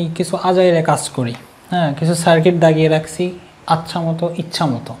 এখন এই কিছু আজাইরে কাজ করি, হ্যাঁ, কিছু সার্কিট দাগিয়ে রাখছি আচ্ছা মতো ইচ্ছা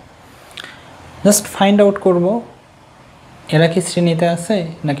মতো। জাস্ট ফাইন্ড আউট করব এরা কি শ্রেণীতে আছে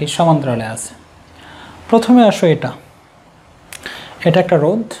নাকি সমান্তরালে আছে। প্রথমে আসো এটা একটা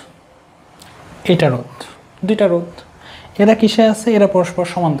রোধ, এটা রোধ, দুইটা রোধ। এরা কিসে আছে? এরা পরস্পর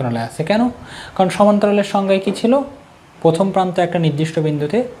সমান্তরালে আছে। কেন? কারণ সমান্তরালের সংজ্ঞায় কি ছিল? প্রথম প্রান্ত একটা নির্দিষ্ট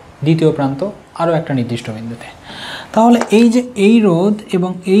বিন্দুতে, দ্বিতীয় প্রান্ত আরও একটা নির্দিষ্ট বিন্দুতে। তাহলে এই যে এই রোধ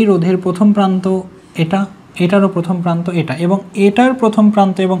এবং এই রোধের প্রথম প্রান্ত এটা, এটারও প্রথম প্রান্ত এটা, এবং এটার প্রথম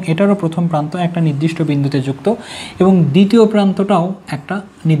প্রান্ত এবং এটারও প্রথম প্রান্ত একটা নির্দিষ্ট বিন্দুতে যুক্ত এবং দ্বিতীয় প্রান্তটাও একটা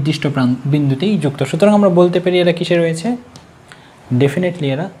নির্দিষ্ট বিন্দুতেই যুক্ত। সুতরাং আমরা বলতে পারি এরা কিসে রয়েছে? ডেফিনেটলি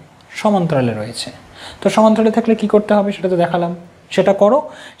এরা সমান্তরালে রয়েছে। তো সমান্তরালে থাকলে কি করতে হবে সেটা তো দেখালাম, সেটা করো।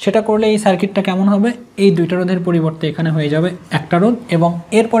 সেটা করলে এই সার্কিটটা কেমন হবে? এই দুইটা রোধের পরিবর্তে এখানে হয়ে যাবে একটা রোধ এবং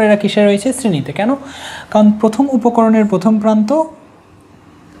এরপর এরা কিসে রয়েছে? শ্রেণীতে। কেন? কারণ প্রথম উপকরণের প্রথম প্রান্ত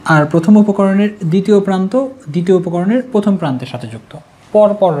আর প্রথম উপকরণের দ্বিতীয় প্রান্ত দ্বিতীয় উপকরণের প্রথম প্রান্তের সাথে যুক্ত,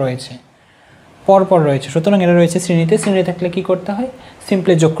 পরপর রয়েছে। সুতরাং এরা রয়েছে শ্রেণীতে। শ্রেণীতে থাকলে কি করতে হয়?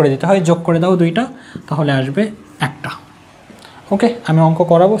 সিম্পলি যোগ করে দিতে হয়। যোগ করে দাও দুইটা, তাহলে আসবে একটা। ওকে, আমি অঙ্ক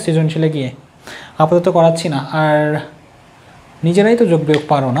করাবো সৃজনশীলে গিয়ে, আপাতত করাচ্ছি না। আর নিজেরাই তো যোগ বিয়োগ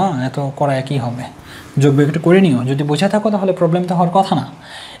পারো না, এত করায় কী হবে? যোগ বিয়োগ একটু করে নিও, যদি বোঝা থাকো তাহলে প্রবলেম তো হওয়ার কথা না।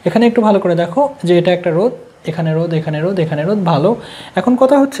 এখানে একটু ভালো করে দেখো যে এটা একটা রোধ, এখানে রোধ, এখানে রোধ, এখানে রোধ, ভালো। এখন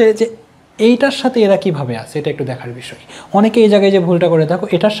কথা হচ্ছে যে এইটার সাথে এরা কীভাবে আছে এটা একটু দেখার বিষয়। অনেকে এই জায়গায় যে ভুলটা করে দেখো,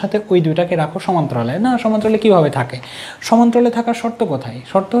 এটার সাথে ওই দুইটাকে রাখো সমান্তরালে। না, সমান্তরালে কীভাবে থাকে? সমান্তরালে থাকার শর্ত কোথায়?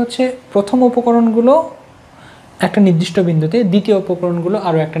 শর্ত হচ্ছে প্রথম উপকরণগুলো একটা নির্দিষ্ট বিন্দুতে, দ্বিতীয় উপকরণগুলো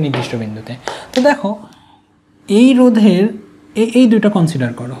আরও একটা নির্দিষ্ট বিন্দুতে। তো দেখো এই রোধের এই দুইটা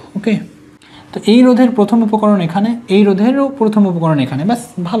কনসিডার করো। ওকে, তো এই রোধের প্রথম উপকরণ এখানে, এই রোধেরও প্রথম উপকরণ এখানে, ব্যাস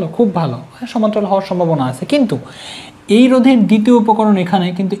ভালো, খুব ভালো, সমান্তরাল হওয়ার সম্ভাবনা আছে। কিন্তু এই রোধের দ্বিতীয় উপকরণ এখানে,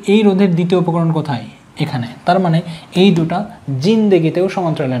 কিন্তু এই রোধের দ্বিতীয় উপকরণ কোথায়? এখানে। তার মানে এই দুটা জিন্দেগিতেও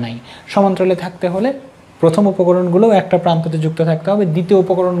সমান্তরালে নাই। সমান্তরালে থাকতে হলে প্রথম উপকরণগুলোও একটা প্রান্ততে যুক্ত থাকতে হবে, দ্বিতীয়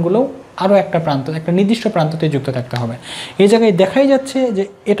উপকরণগুলোও আরও একটা প্রান্ত, একটা নির্দিষ্ট প্রান্ততে যুক্ত থাকতে হবে। এই জায়গায় দেখাই যাচ্ছে যে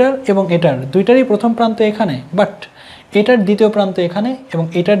এটার এবং এটার দুইটারই প্রথম প্রান্ত এখানে, বাট এটার দ্বিতীয় প্রান্ত এখানে এবং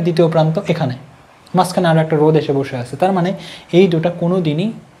এটার দ্বিতীয় প্রান্ত এখানে, মাঝখানে আরও একটা রোধ এসে বসে আছে। তার মানে এই দুটা কোনো দিনই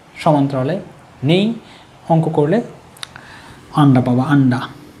সমান্তরালে নেই। অঙ্ক করলে আন্ডা পাবা, আন্ডা।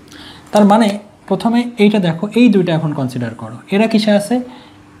 তার মানে প্রথমে এইটা দেখো, এই দুইটা এখন কনসিডার করো, এরা কিসে আছে?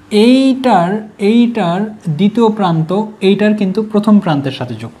 এইটার দ্বিতীয় প্রান্ত এইটার কিন্তু প্রথম প্রান্তের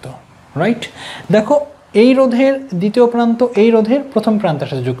সাথে যুক্ত, রাইট? দেখো এই রোধের দ্বিতীয় প্রান্ত এই রোধের প্রথম প্রান্তের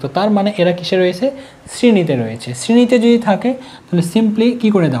সাথে যুক্ত, তার মানে এরা কিসে রয়েছে? শ্রেণীতে রয়েছে। শ্রেণীতে যদি থাকে তাহলে সিম্পলি কি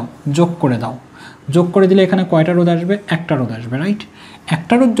করে দাও? যোগ করে দাও। যোগ করে দিলে এখানে কয়টা রোধ আসবে? একটা রোধ আসবে, রাইট?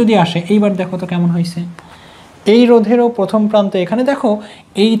 একটা রোধ যদি আসে, এইবার দেখো তো কেমন হয়েছে। এই রোধেরও প্রথম প্রান্ত এখানে, দেখো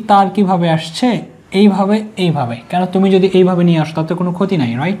এই তার কিভাবে আসছে? এইভাবে, এইভাবে। কেন তুমি যদি এইভাবে নিয়ে আসো তাতে কোনো ক্ষতি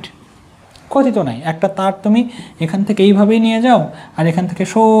নাই, রাইট? ক্ষতি তো নাই। একটা তার তুমি এখান থেকে এইভাবেই নিয়ে যাও আর এখান থেকে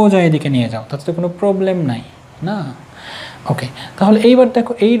সোজা এদিকে নিয়ে যাও, তাতে তো কোনো প্রবলেম নাই, না? ওকে, তাহলে এইবার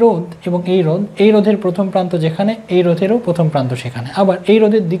দেখো এই রোধ এবং এই রোধ, এই রোধের প্রথম প্রান্ত যেখানে, এই রোধেরও প্রথম প্রান্ত সেখানে, আবার এই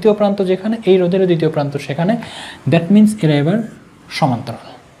রোধের দ্বিতীয় প্রান্ত যেখানে, এই রোধেরও দ্বিতীয় প্রান্ত সেখানে। দ্যাট মিনস এরা এবার সমান্তরাল।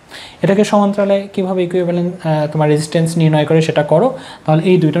 এটাকে সমান্তরালে কীভাবে ইকুইভ্যালেন্ট তোমার রেজিস্ট্যান্স নির্ণয় করে সেটা করো, তাহলে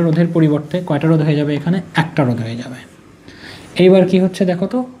এই দুইটা রোধের পরিবর্তে কয়টা রোধ হয়ে যাবে? এখানে একটা রোধ হয়ে যাবে। এইবার কি হচ্ছে দেখো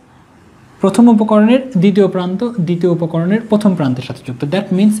তো, প্রথম উপকরণের দ্বিতীয় প্রান্ত দ্বিতীয় উপকরণের প্রথম প্রান্তের সাথে যুক্ত। দ্যাট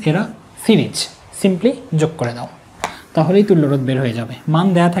মিনস এরা সিরিজ। সিম্পলি যোগ করে দাও, তাহলেই তুল্যরোধ বের হয়ে যাবে। মান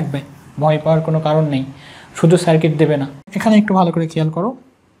দেয়া থাকবে, ভয় পাওয়ার কোনো কারণ নেই, শুধু সার্কিট দেবে না। এখানে একটু ভালো করে খেয়াল করো,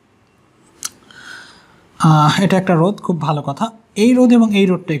 এটা একটা রোধ, খুব ভালো কথা। এই রোধ এবং এই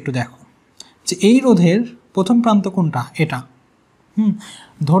রোধটা একটু দেখো যে এই রোধের প্রথম প্রান্ত কোনটা? এটা।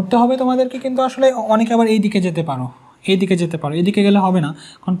 ধরতে হবে তোমাদেরকে, কিন্তু আসলে অনেকে আবার এই দিকে যেতে পারো, এইদিকে যেতে পারো, এদিকে গেলে হবে না,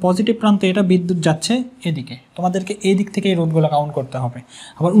 কারণ পজিটিভ প্রান্তে এটা বিদ্যুৎ যাচ্ছে এদিকে, তোমাদেরকে এই দিক থেকে এই রোধগুলো কাউন্ট করতে হবে,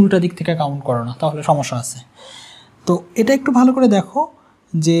 আবার উল্টা দিক থেকে কাউন্ট করো না, তাহলে সমস্যা আছে। তো এটা একটু ভালো করে দেখো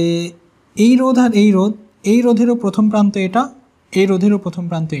যে এই রোধ আর এই রোধ, এই রোধেরও প্রথম প্রান্ত এটা, এই রোধেরও প্রথম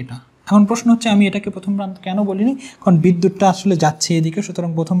প্রান্ত এটা। এখন প্রশ্ন হচ্ছে আমি এটাকে প্রথম প্রান্ত কেন বলিনি? কারণ বিদ্যুৎটা আসলে যাচ্ছে এদিকে, সুতরাং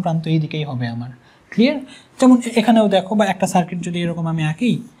প্রথম প্রান্ত এই দিকেই হবে আমার। ক্লিয়ার? যেমন এখানেও দেখো, বা একটা সার্কিট যদি এরকম আমি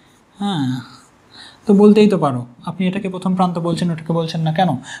আঁকি, হ্যাঁ, তো বলতেই তো পারো আপনি এটাকে প্রথম প্রান্ত বলছেন, ওটাকে বলছেন না কেন?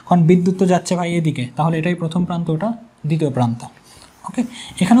 কারণ বিদ্যুৎ তো যাচ্ছে ভাই এদিকে, তাহলে এটাই প্রথম প্রান্ত, ওটা দ্বিতীয় প্রান্ত। ওকে,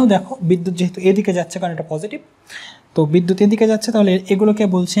 এখানেও দেখো বিদ্যুৎ যেহেতু এদিকে যাচ্ছে, কারণ এটা পজিটিভ, তো বিদ্যুৎ এদিকে যাচ্ছে, তাহলে এগুলোকে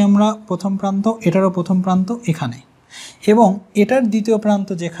বলছি আমরা প্রথম প্রান্ত, এটারও প্রথম প্রান্ত এখানে, এবং এটার দ্বিতীয় প্রান্ত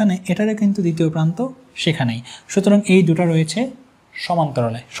যেখানে, এটারও কিন্তু দ্বিতীয় প্রান্ত সেখানেই। সুতরাং এই দুটো রয়েছে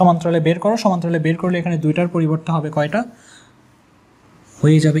সমান্তরালে। সমান্তরালে বের করো, সমান্তরালে বের করলে এখানে দুইটার পরিবর্তে হবে কয়টা?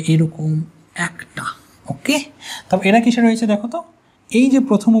 হয়ে যাবে এরকম একটা। ওকে, তবে এরা কিসে রয়েছে দেখো তো, এই যে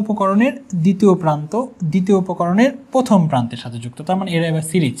প্রথম উপকরণের দ্বিতীয় প্রান্ত দ্বিতীয় উপকরণের প্রথম প্রান্তের সাথে যুক্ত, তার মানে এরা এবার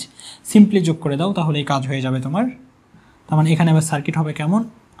সিরিজ। সিম্পলি যোগ করে দাও, তাহলে এই কাজ হয়ে যাবে তোমার। তার মানে এখানে এবার সার্কিট হবে কেমন?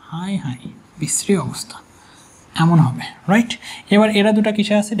 হাই হাই বিশ্রী অবস্থা, এমন হবে, রাইট? এবার এরা দুটা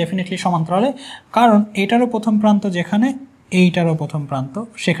কিসে আছে? ডেফিনেটলি সমান্তরালে, কারণ এটারও প্রথম প্রান্ত যেখানে, এইটারও প্রথম প্রান্ত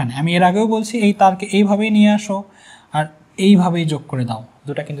সেখানে। আমি এর আগেও বলছি এই তারকে এইভাবেই নিয়ে আসো আর এইভাবেই যোগ করে দাও,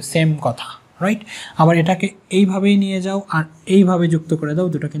 দুটা কিন্তু সেম কথা, রাইট? আবার এটাকে এইভাবেই নিয়ে যাও আর এইভাবে যুক্ত করে দাও,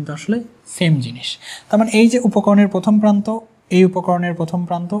 দুটো কিন্তু আসলে সেম জিনিস। তার মানে এই যে উপকরণের প্রথম প্রান্ত, এই উপকরণের প্রথম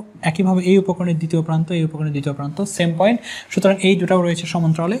প্রান্ত, একইভাবে এই উপকরণের দ্বিতীয় প্রান্ত, এই উপকরণের দ্বিতীয় প্রান্ত, সেম পয়েন্ট। সুতরাং এই দুটাও রয়েছে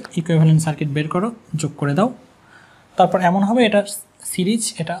সমান্তরালে। ইকুইভ্যালেন্ট সার্কিট বের করো, যোগ করে দাও, তারপর এমন হবে এটা সিরিজ,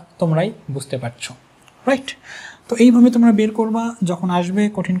 এটা তোমরাই বুঝতে পারছো, রাইট? তো এইভাবে তোমরা বের করবা যখন আসবে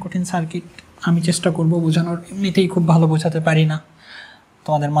কঠিন কঠিন সার্কিট। আমি চেষ্টা করব বোঝানোর, এমনিতেই খুব ভালো বোঝাতে পারি না,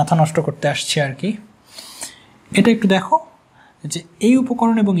 তোমাদের মাথা নষ্ট করতে আসছি আর কি। এটা একটু দেখো যে এই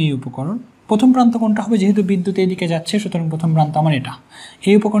উপকরণ এবং এই উপকরণ, প্রথম প্রান্ত কোনটা হবে? যেহেতু বিদ্যুৎ এদিকে যাচ্ছে, সুতরাং প্রথম প্রান্ত আমার এটা।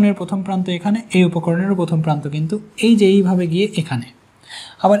 এই উপকরণের প্রথম প্রান্ত এখানে, এই উপকরণেরও প্রথম প্রান্ত কিন্তু এই যে এইভাবে গিয়ে এখানে।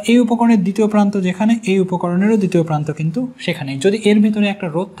 আবার এই উপকরণের দ্বিতীয় প্রান্ত যেখানে, এই উপকরণেরও দ্বিতীয় প্রান্ত কিন্তু সেখানে। যদি এর ভিতরে একটা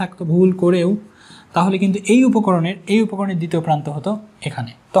রোধ থাকতো ভুল করেও, তাহলে কিন্তু এই উপকরণের দ্বিতীয় প্রান্ত হতো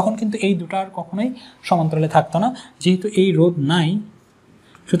এখানে, তখন কিন্তু এই দুটো আর কখনোই সমান্তরালে থাকতো না। যেহেতু এই রোধ নাই,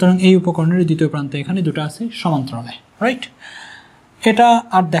 সুতরাং এই উপকরণের দ্বিতীয় প্রান্ত এখানে, দুটো আছে সমান্তরালে, রাইট? এটা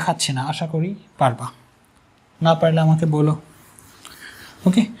আর দেখাচ্ছি না, আশা করি পারবা, না পারলে আমাকে বলো।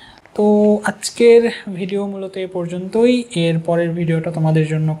 ওকে, তো আজকের ভিডিও মূলত এ পর্যন্তই। এর পরের ভিডিওটা তোমাদের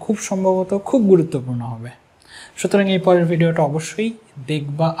জন্য খুব সম্ভবত খুব গুরুত্বপূর্ণ হবে, সুতরাং এই পরের ভিডিওটা অবশ্যই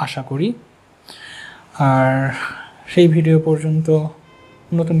দেখবা আশা করি। আর সেই ভিডিও পর্যন্ত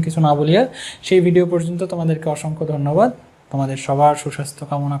নতুন কিছু না বলিয়া সেই ভিডিও পর্যন্ত তোমাদেরকে অসংখ্য ধন্যবাদ। তোমাদের সবার সুস্বাস্থ্য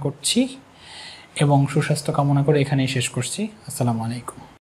কামনা করছি এবং সুস্বাস্থ্য কামনা করে এখানেই শেষ করছি। আসসালামু আলাইকুম।